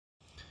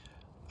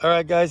All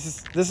right,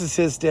 guys, this is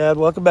his dad.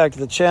 Welcome back to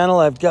the channel.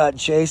 I've got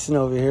Jayson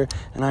over here,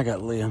 and I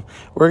got Liam.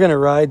 We're going to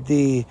ride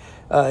the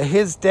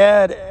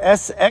HisDad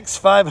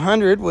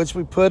SX500, which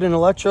we put an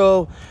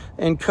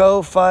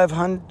Electro&Co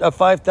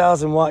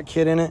 5,000 watt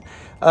kit in it.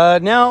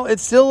 Now, it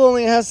still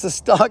only has the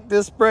stock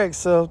disc brakes,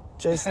 so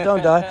Jayson,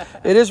 don't die.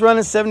 It is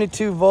running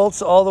 72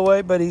 volts all the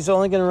way, but he's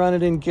only going to run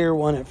it in gear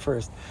 1 at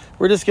first.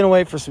 We're just going to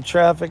wait for some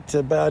traffic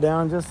to bow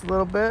down just a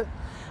little bit.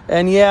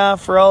 And yeah,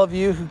 for all of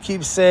you who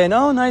keep saying,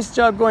 oh, nice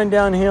job going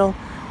downhill,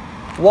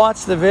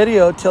 watch the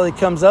video till he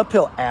comes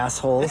uphill,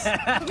 assholes.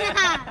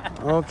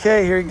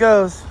 Okay, here he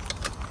goes.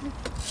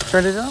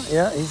 Turn it on.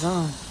 Yeah, he's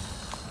on.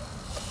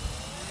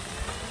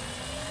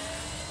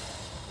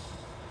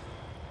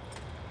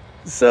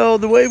 So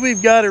the way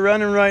we've got it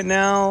running right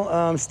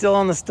now, still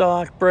on the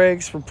stock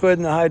brakes. We're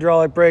putting the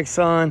hydraulic brakes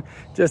on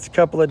just a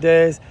couple of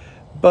days.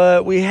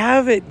 But we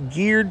have it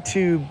geared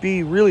to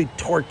be really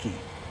torquey.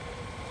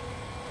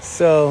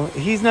 So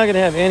he's not going to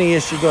have any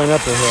issue going up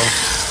the hill.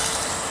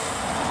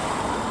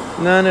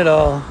 None at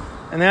all.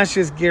 And that's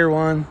just gear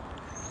 1.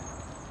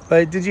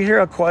 But did you hear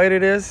how quiet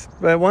it is?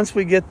 But once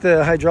we get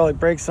the hydraulic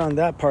brakes on,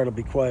 that part will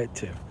be quiet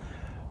too.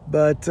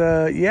 But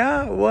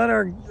yeah, what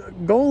our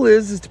goal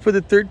is to put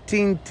a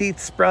 13 teeth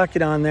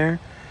sprocket on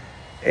there.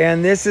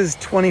 And this is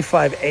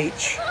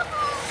 25H.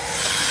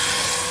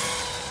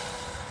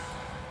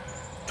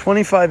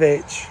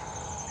 25H.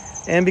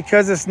 And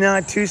because it's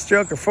not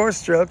 2-stroke or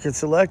 4-stroke,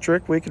 it's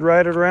electric, we could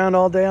ride it around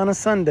all day on a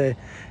Sunday.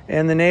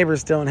 And the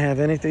neighbors don't have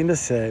anything to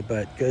say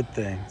but good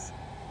things.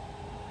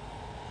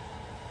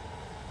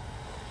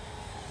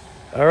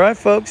 All right,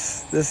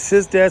 folks, this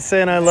is HisDad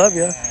saying I love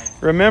you.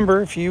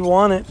 Remember, if you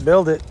want it,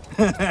 build it.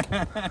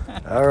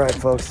 All right,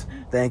 folks,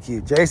 thank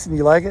you. Jayson,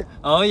 you like it?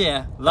 Oh,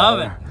 yeah, love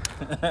it.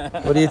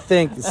 What do you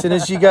think? As soon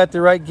as you got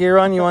the right gear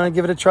on, you want to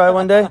give it a try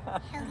one day?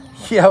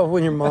 Yeah,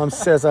 when your mom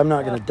says I'm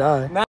not going to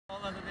die.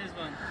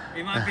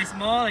 It might be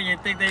small and you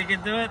think that you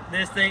can do it.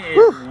 This thing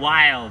is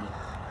wild.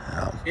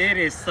 It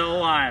is so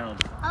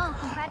wild.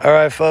 All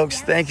right,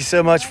 folks. Thank you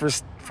so much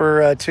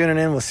for tuning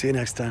in. We'll see you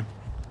next time.